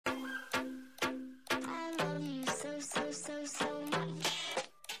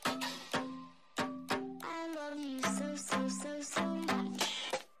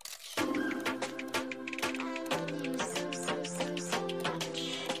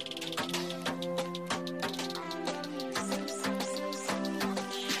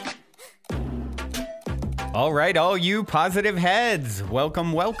All right, all you positive heads,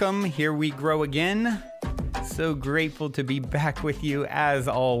 welcome, welcome. Here we grow again. So grateful to be back with you as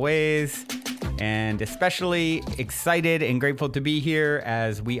always, and especially excited and grateful to be here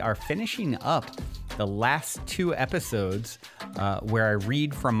as we are finishing up the last two episodes where I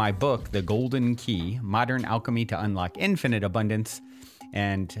read from my book, The Golden Key, Modern Alchemy to Unlock Infinite Abundance.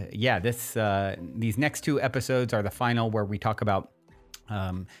 And yeah, these next two episodes are the final where we talk about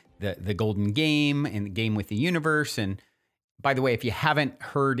the golden game and the game with the universe. And by the way, if you haven't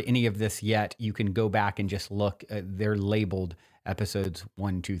heard any of this yet, you can go back and just look. They're labeled episodes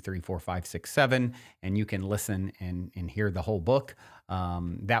 1, 2, 3, 4, 5, 6, 7, and you can listen and hear the whole book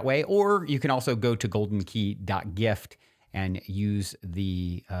that way. Or you can also go to goldenkey.gift and use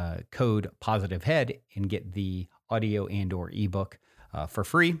the code positivehead and get the audio and or ebook for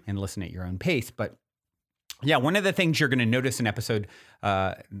free and listen at your own pace. But yeah, one of the things you're going to notice in episode,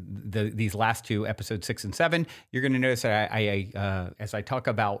 these last two, episodes 6 and 7, you're going to notice that as I talk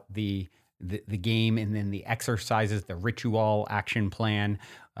about the game and then the exercises, the ritual action plan,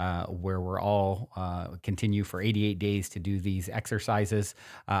 where we're all continue for 88 days to do these exercises,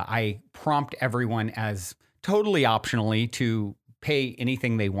 I prompt everyone as totally optionally to pay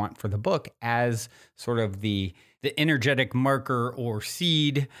anything they want for the book as sort of the energetic marker or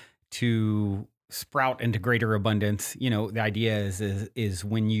seed to sprout into greater abundance. You know, the idea is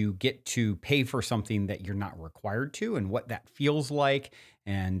when you get to pay for something that you're not required to and what that feels like.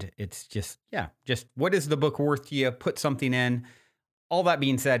 And it's just what is the book worth to you? Put something in. All that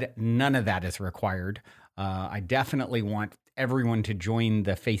being said, none of that is required. I definitely want everyone to join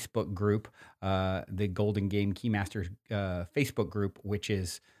the Facebook group, the Golden Game Keymasters Facebook group, which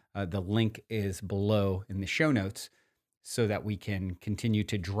is the link is below in the show notes, so that we can continue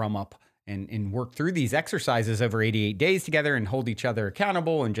to drum up and work through these exercises over 88 days together and hold each other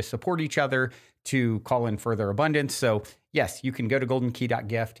accountable and just support each other to call in further abundance. So yes, you can go to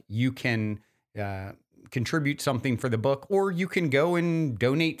goldenkey.gift. You can contribute something for the book, or you can go and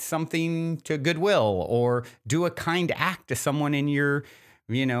donate something to Goodwill or do a kind act to someone in your,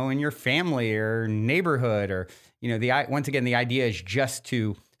 in your family or neighborhood, or, once again, the idea is just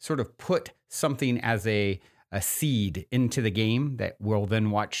to sort of put something as a seed into the game that will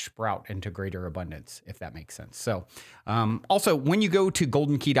then watch sprout into greater abundance, if that makes sense. So also, when you go to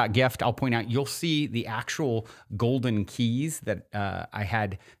goldenkey.gift, I'll point out, you'll see the actual golden keys that I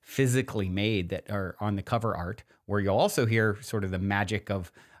had physically made that are on the cover art, where you'll also hear sort of the magic of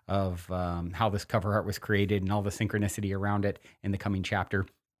how this cover art was created and all the synchronicity around it in the coming chapter.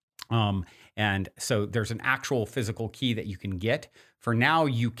 And so there's an actual physical key that you can get. For now,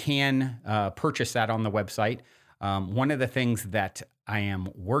 you can purchase that on the website. One of the things that I am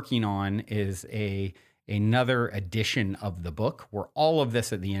working on is another edition of the book, where all of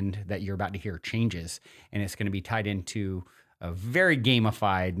this at the end that you're about to hear changes, and it's going to be tied into a very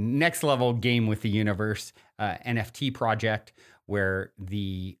gamified, next level game with the universe NFT project, where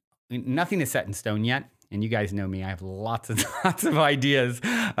nothing is set in stone yet. And you guys know me, I have lots of ideas.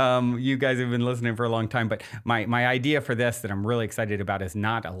 You guys have been listening for a long time, but my idea for this that I'm really excited about is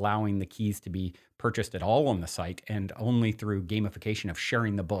not allowing the keys to be purchased at all on the site, and only through gamification of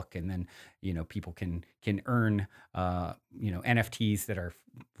sharing the book. And then, people can earn, NFTs that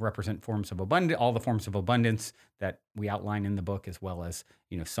represent forms of abundance, all the forms of abundance that we outline in the book, as well as,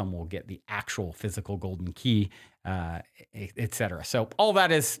 some will get the actual physical golden key, et cetera. So all that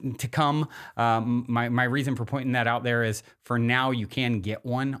is to come. My reason for pointing that out there is, for now, you can get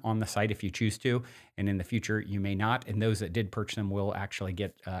one on the site if you choose to, and in the future you may not. And those that did purchase them will actually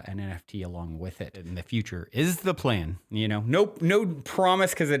get an NFT along with it in the future, is the plan. No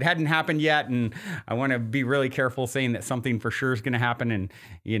promise, because it hadn't happened yet, and I want to be really careful saying that something for sure is going to happen. And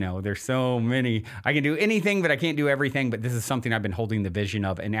there's so many. I can do anything, but I can't do everything. But this is something I've been holding the vision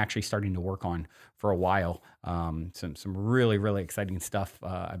of and actually starting to work on for a while. Some really, really exciting stuff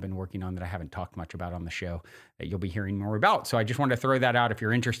I've been working on that I haven't talked much about on the show, that you'll be hearing more about. So I just wanted to throw that out. If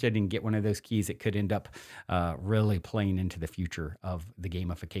you're interested and get one of those keys, it could end up really playing into the future of the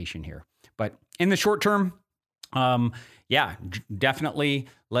gamification here. But in the short term, definitely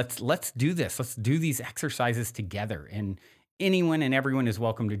let's do this. Let's do these exercises together, and anyone and everyone is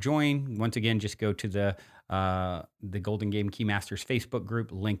welcome to join. Once again, just go to the Golden Game Keymasters Facebook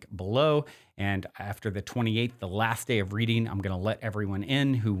group, link below. And after the 28th, the last day of reading, I'm going to let everyone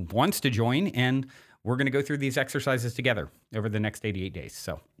in who wants to join, and we're going to go through these exercises together over the next 88 days.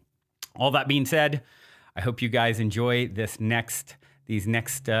 So all that being said, I hope you guys enjoy these next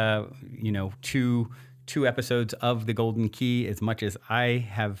two episodes of The Golden Key as much as I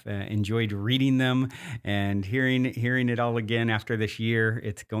have enjoyed reading them and hearing it all again after this year.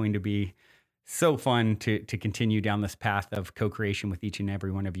 It's going to be So fun to continue down this path of co-creation with each and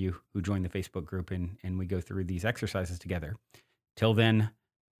every one of you who join the Facebook group, and we go through these exercises together. Till then,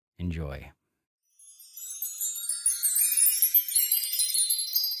 enjoy.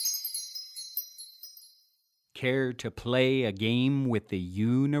 Care to play a game with the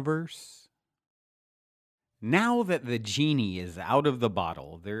universe? Now that the genie is out of the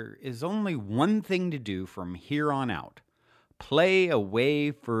bottle, there is only one thing to do from here on out. Play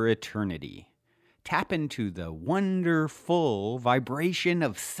away for eternity. Tap into the wonderful vibration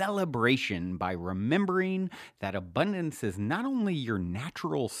of celebration by remembering that abundance is not only your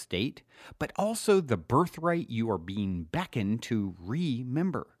natural state, but also the birthright you are being beckoned to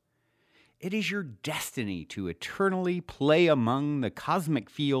remember. It is your destiny to eternally play among the cosmic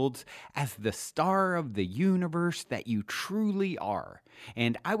fields as the star of the universe that you truly are.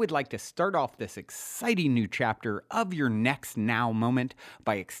 And I would like to start off this exciting new chapter of your next now moment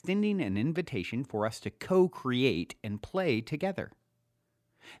by extending an invitation for us to co-create and play together.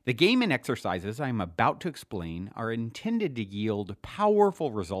 The game and exercises I am about to explain are intended to yield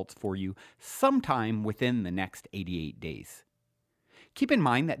powerful results for you sometime within the next 88 days. Keep in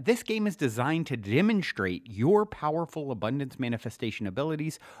mind that this game is designed to demonstrate your powerful abundance manifestation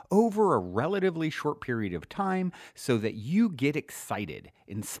abilities over a relatively short period of time so that you get excited,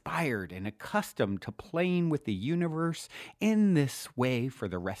 inspired, and accustomed to playing with the universe in this way for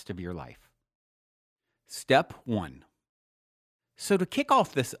the rest of your life. Step 1. So to kick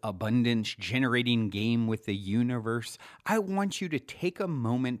off this abundance generating game with the universe, I want you to take a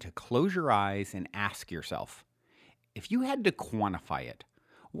moment to close your eyes and ask yourself, if you had to quantify it,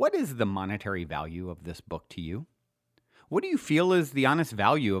 what is the monetary value of this book to you? What do you feel is the honest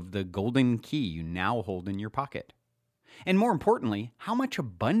value of the golden key you now hold in your pocket? And more importantly, how much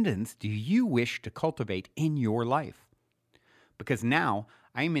abundance do you wish to cultivate in your life? Because now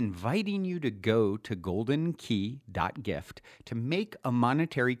I am inviting you to go to goldenkey.gift to make a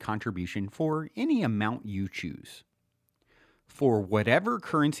monetary contribution for any amount you choose. For whatever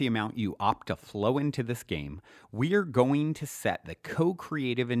currency amount you opt to flow into this game, we are going to set the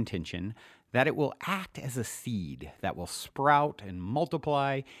co-creative intention that it will act as a seed that will sprout and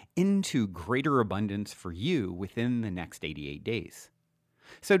multiply into greater abundance for you within the next 88 days.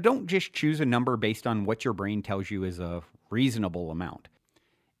 So don't just choose a number based on what your brain tells you is a reasonable amount.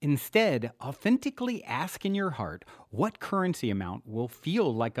 Instead, authentically ask in your heart what currency amount will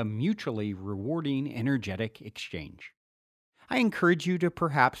feel like a mutually rewarding energetic exchange. I encourage you to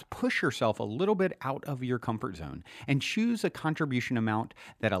perhaps push yourself a little bit out of your comfort zone and choose a contribution amount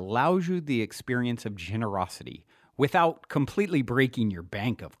that allows you the experience of generosity without completely breaking your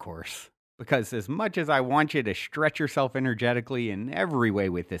bank, of course. Because as much as I want you to stretch yourself energetically in every way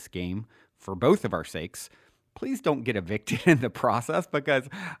with this game, for both of our sakes, please don't get evicted in the process because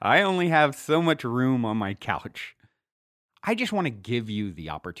I only have so much room on my couch. I just want to give you the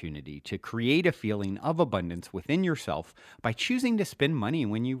opportunity to create a feeling of abundance within yourself by choosing to spend money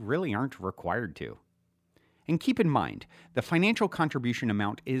when you really aren't required to. And keep in mind, the financial contribution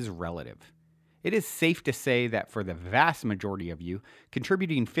amount is relative. It is safe to say that for the vast majority of you,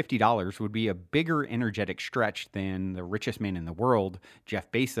 contributing $50 would be a bigger energetic stretch than the richest man in the world,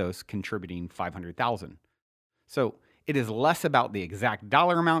 Jeff Bezos, contributing $500,000. So, it is less about the exact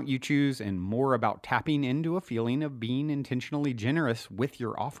dollar amount you choose and more about tapping into a feeling of being intentionally generous with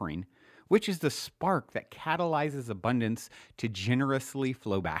your offering, which is the spark that catalyzes abundance to generously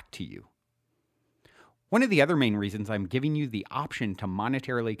flow back to you. One of the other main reasons I'm giving you the option to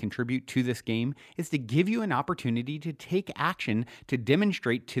monetarily contribute to this game is to give you an opportunity to take action to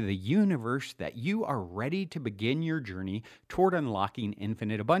demonstrate to the universe that you are ready to begin your journey toward unlocking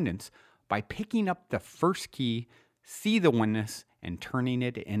infinite abundance by picking up the first key, see the oneness, and turning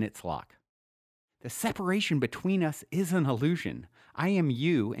it in its lock. The separation between us is an illusion. I am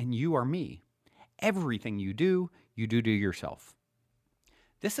you and you are me. Everything you do to yourself.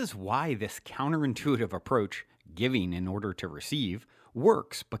 This is why this counterintuitive approach, giving in order to receive,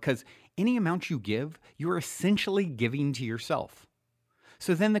 works because any amount you give, you're essentially giving to yourself.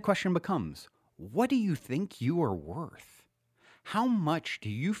 So then the question becomes, what do you think you are worth? How much do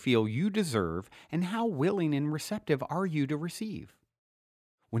you feel you deserve, and how willing and receptive are you to receive?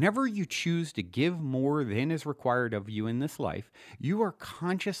 Whenever you choose to give more than is required of you in this life, you are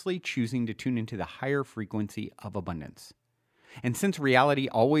consciously choosing to tune into the higher frequency of abundance. And since reality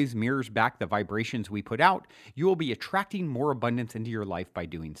always mirrors back the vibrations we put out, you will be attracting more abundance into your life by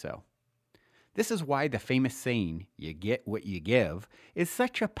doing so. This is why the famous saying, "You get what you give," is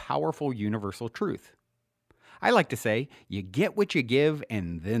such a powerful universal truth. I like to say, you get what you give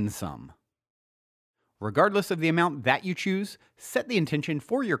and then some. Regardless of the amount that you choose, set the intention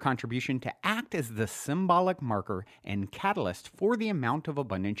for your contribution to act as the symbolic marker and catalyst for the amount of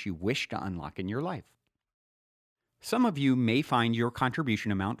abundance you wish to unlock in your life. Some of you may find your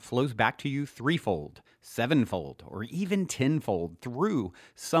contribution amount flows back to you threefold, sevenfold, or even tenfold through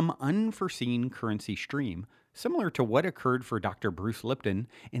some unforeseen currency stream, similar to what occurred for Dr. Bruce Lipton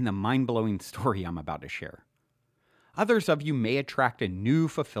in the mind-blowing story I'm about to share. Others of you may attract a new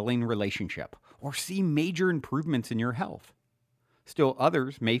fulfilling relationship or see major improvements in your health. Still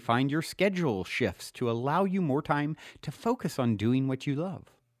others may find your schedule shifts to allow you more time to focus on doing what you love.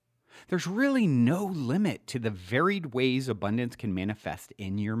 There's really no limit to the varied ways abundance can manifest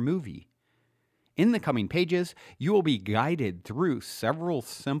in your movie. In the coming pages, you will be guided through several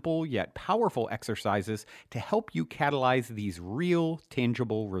simple yet powerful exercises to help you catalyze these real,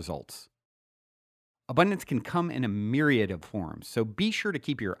 tangible results. Abundance can come in a myriad of forms, so be sure to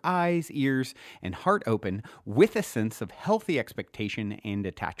keep your eyes, ears, and heart open with a sense of healthy expectation and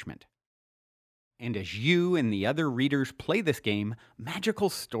attachment. And as you and the other readers play this game, magical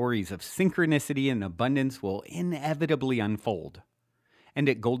stories of synchronicity and abundance will inevitably unfold. And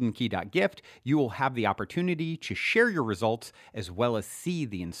at goldenkey.gift, you will have the opportunity to share your results as well as see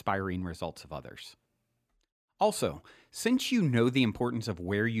the inspiring results of others. Also, since you know the importance of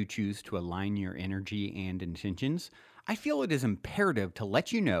where you choose to align your energy and intentions, I feel it is imperative to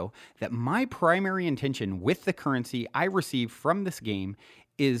let you know that my primary intention with the currency I receive from this game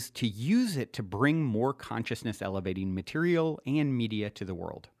is to use it to bring more consciousness elevating material and media to the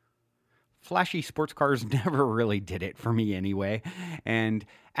world. Flashy sports cars never really did it for me anyway, and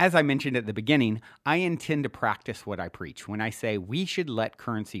as I mentioned at the beginning, I intend to practice what I preach when I say we should let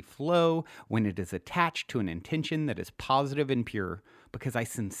currency flow when it is attached to an intention that is positive and pure, because I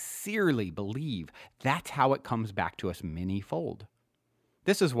sincerely believe that's how it comes back to us many-fold.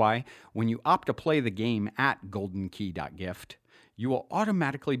 This is why, when you opt to play the game at goldenkey.gift, you will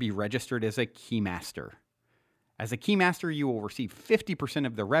automatically be registered as a Keymaster. As a Keymaster, you will receive 50%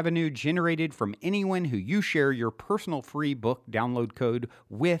 of the revenue generated from anyone who you share your personal free book download code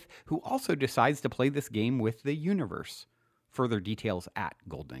with, who also decides to play this game with the universe. Further details at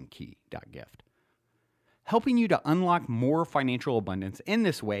goldenkey.gift. Helping you to unlock more financial abundance in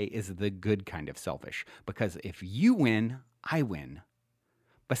this way is the good kind of selfish, because if you win, I win.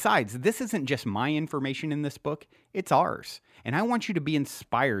 Besides, this isn't just my information in this book, it's ours. And I want you to be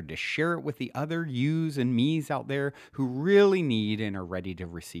inspired to share it with the other yous and me's out there who really need and are ready to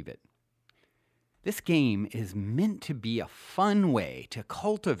receive it. This game is meant to be a fun way to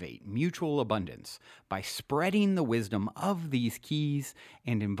cultivate mutual abundance by spreading the wisdom of these keys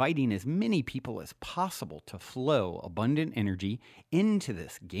and inviting as many people as possible to flow abundant energy into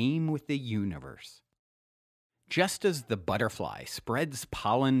this game with the universe. Just as the butterfly spreads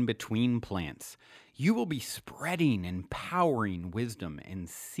pollen between plants, you will be spreading empowering wisdom and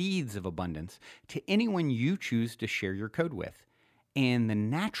seeds of abundance to anyone you choose to share your code with. And the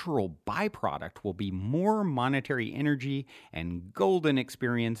natural byproduct will be more monetary energy and golden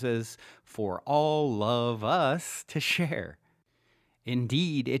experiences for all of us to share.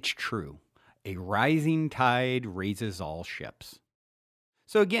 Indeed, it's true. A rising tide raises all ships.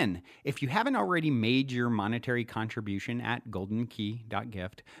 So again, if you haven't already made your monetary contribution at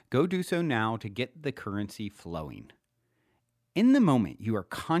goldenkey.gift, go do so now to get the currency flowing. In the moment you are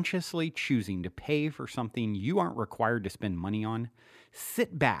consciously choosing to pay for something you aren't required to spend money on,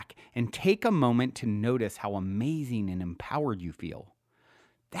 sit back and take a moment to notice how amazing and empowered you feel.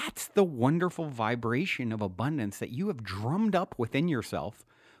 That's the wonderful vibration of abundance that you have drummed up within yourself,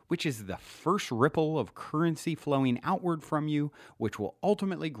 which is the first ripple of currency flowing outward from you, which will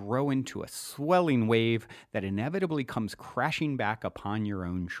ultimately grow into a swelling wave that inevitably comes crashing back upon your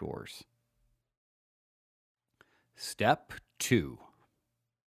own shores. Step 2.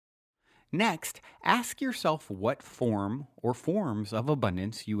 Next, ask yourself what form or forms of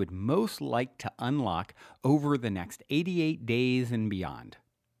abundance you would most like to unlock over the next 88 days and beyond.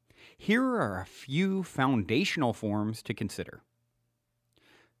 Here are a few foundational forms to consider.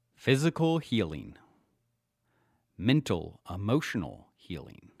 Physical healing, mental, emotional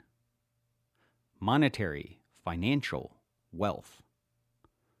healing, monetary, financial, wealth,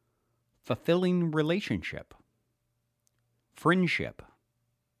 fulfilling relationship, friendship,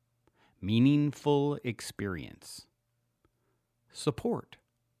 meaningful experience, support,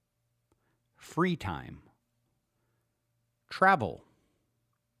 free time, travel,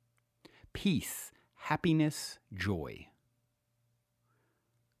 peace, happiness, joy,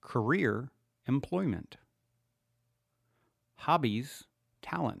 career, employment, hobbies,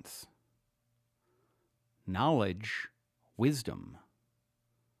 talents, knowledge, wisdom,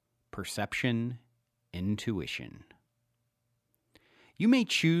 perception, intuition. You may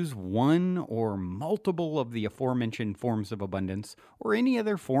choose one or multiple of the aforementioned forms of abundance, or any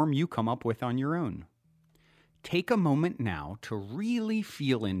other form you come up with on your own. Take a moment now to really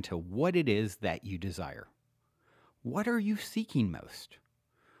feel into what it is that you desire. What are you seeking most?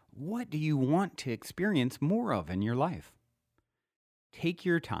 What do you want to experience more of in your life? Take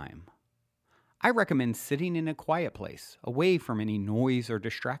your time. I recommend sitting in a quiet place, away from any noise or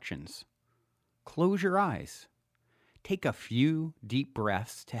distractions. Close your eyes. Take a few deep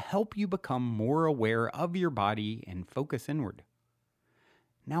breaths to help you become more aware of your body and focus inward.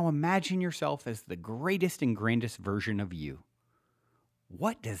 Now imagine yourself as the greatest and grandest version of you.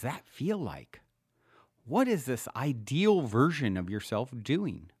 What does that feel like? What is this ideal version of yourself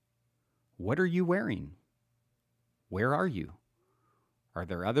doing? What are you wearing? Where are you? Are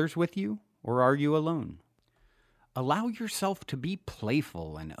there others with you, or are you alone? Allow yourself to be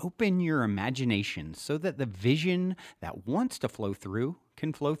playful and open your imagination so that the vision that wants to flow through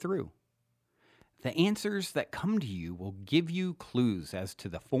can flow through. The answers that come to you will give you clues as to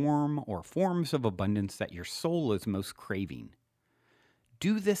the form or forms of abundance that your soul is most craving.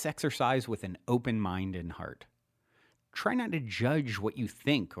 Do this exercise with an open mind and heart. Try not to judge what you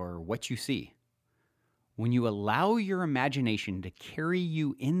think or what you see. When you allow your imagination to carry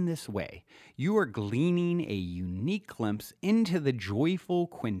you in this way, you are gleaning a unique glimpse into the joyful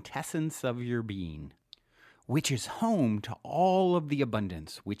quintessence of your being, which is home to all of the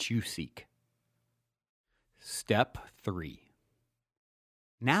abundance which you seek. Step 3.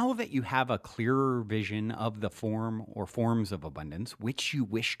 Now that you have a clearer vision of the form or forms of abundance which you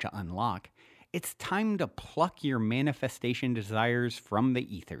wish to unlock, it's time to pluck your manifestation desires from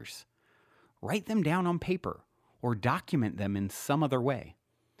the ethers. Write them down on paper or document them in some other way.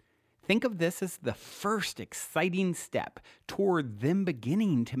 Think of this as the first exciting step toward them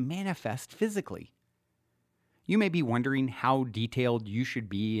beginning to manifest physically. You may be wondering how detailed you should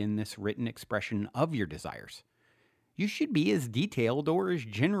be in this written expression of your desires. You should be as detailed or as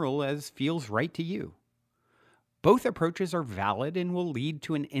general as feels right to you. Both approaches are valid and will lead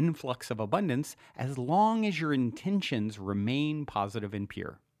to an influx of abundance as long as your intentions remain positive and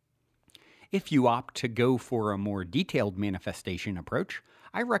pure. If you opt to go for a more detailed manifestation approach,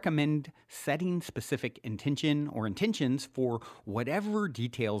 I recommend setting specific intention or intentions for whatever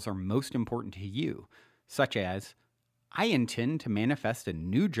details are most important to you, such as, I intend to manifest a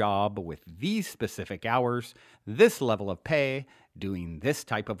new job with these specific hours, this level of pay, doing this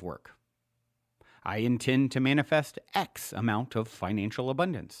type of work. I intend to manifest X amount of financial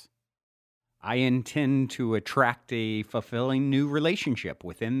abundance. I intend to attract a fulfilling new relationship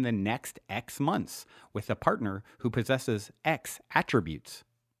within the next X months with a partner who possesses X attributes.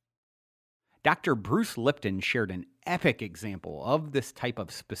 Dr. Bruce Lipton shared an epic example of this type of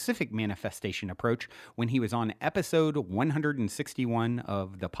specific manifestation approach when he was on episode 161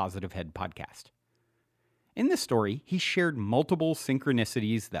 of the Positive Head podcast. In this story, he shared multiple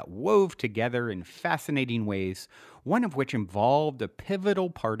synchronicities that wove together in fascinating ways, one of which involved a pivotal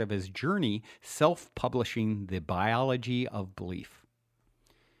part of his journey self-publishing The Biology of Belief.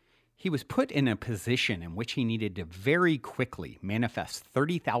 He was put in a position in which he needed to very quickly manifest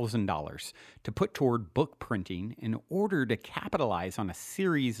 $30,000 to put toward book printing in order to capitalize on a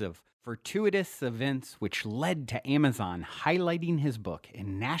series of fortuitous events which led to Amazon highlighting his book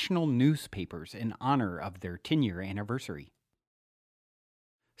in national newspapers in honor of their 10-year anniversary.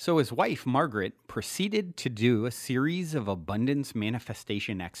 So his wife, Margaret, proceeded to do a series of abundance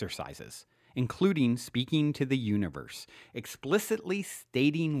manifestation exercises, including speaking to the universe, explicitly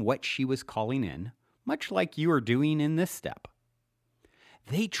stating what she was calling in, much like you are doing in this step.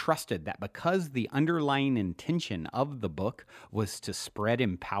 They trusted that because the underlying intention of the book was to spread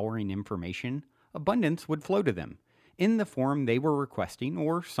empowering information, abundance would flow to them, in the form they were requesting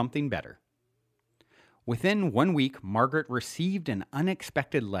or something better. Within 1 week, Margaret received an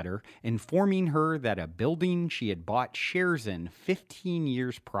unexpected letter informing her that a building she had bought shares in 15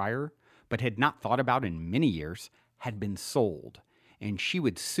 years prior, but had not thought about in many years, had been sold, and she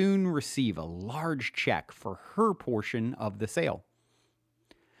would soon receive a large check for her portion of the sale.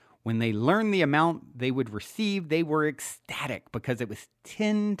 When they learned the amount they would receive, they were ecstatic because it was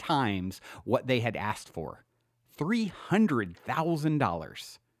 10 times what they had asked for,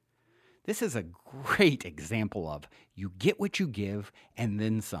 $300,000. This is a great example of you get what you give and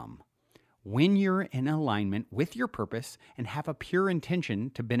then some, when you're in alignment with your purpose and have a pure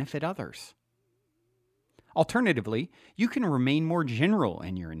intention to benefit others. Alternatively, you can remain more general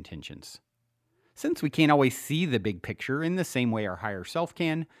in your intentions. Since we can't always see the big picture in the same way our higher self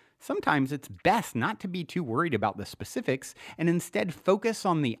can, Sometimes it's best not to be too worried about the specifics and instead focus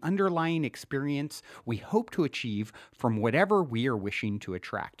on the underlying experience we hope to achieve from whatever we are wishing to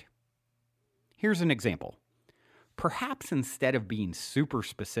attract. Here's an example. Perhaps instead of being super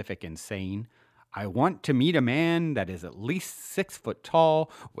specific and saying, I want to meet a man that is at least 6 foot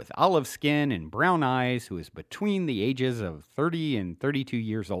tall, with olive skin and brown eyes, who is between the ages of 30 and 32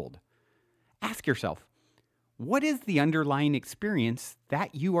 years old. Ask yourself, what is the underlying experience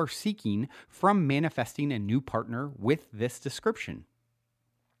that you are seeking from manifesting a new partner with this description?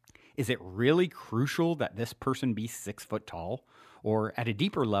 Is it really crucial that this person be 6 foot tall? Or at a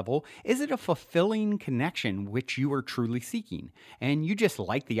deeper level, is it a fulfilling connection which you are truly seeking? And you just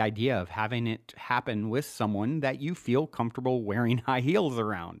like the idea of having it happen with someone that you feel comfortable wearing high heels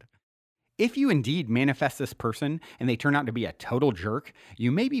around? If you indeed manifest this person and they turn out to be a total jerk,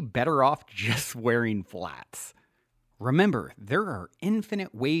 you may be better off just wearing flats. Remember, there are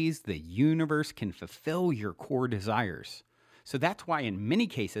infinite ways the universe can fulfill your core desires. So that's why in many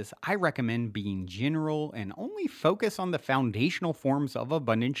cases, I recommend being general and only focus on the foundational forms of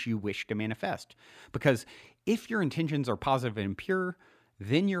abundance you wish to manifest. Because if your intentions are positive and pure,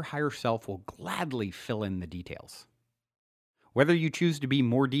 then your higher self will gladly fill in the details. Whether you choose to be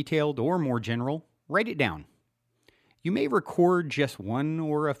more detailed or more general, write it down. You may record just one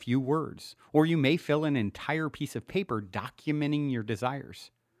or a few words, or you may fill an entire piece of paper documenting your desires.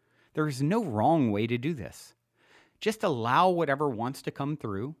 There is no wrong way to do this. Just allow whatever wants to come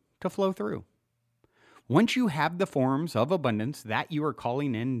through to flow through. Once you have the forms of abundance that you are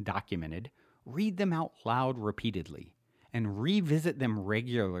calling in documented, read them out loud repeatedly and revisit them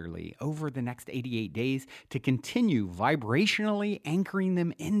regularly over the next 88 days to continue vibrationally anchoring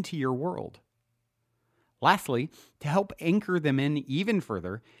them into your world. Lastly, to help anchor them in even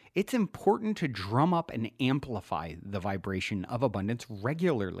further, it's important to drum up and amplify the vibration of abundance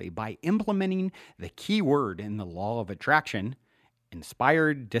regularly by implementing the key word in the law of attraction,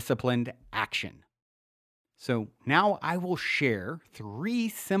 inspired, disciplined action. So now I will share 3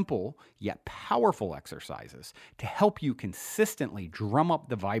 simple yet powerful exercises to help you consistently drum up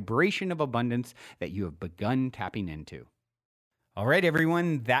the vibration of abundance that you have begun tapping into. All right,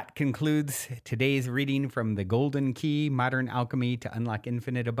 everyone, that concludes today's reading from The Golden Key, Modern Alchemy to Unlock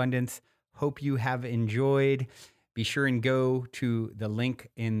Infinite Abundance. Hope you have enjoyed. Be sure and go to the link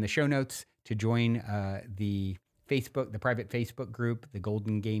in the show notes to join the private Facebook group, The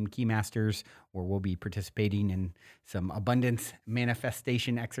Golden Game Keymasters, where we'll be participating in some abundance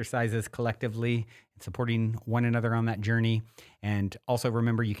manifestation exercises collectively and supporting one another on that journey. And also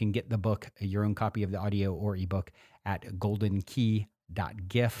remember, you can get the book, your own copy of the audio or ebook, at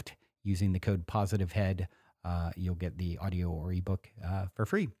goldenkey.gift using the code POSITIVEHEAD. You'll get the audio or ebook for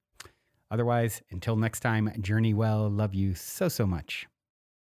free. Otherwise, until next time, journey well. Love you so, so much.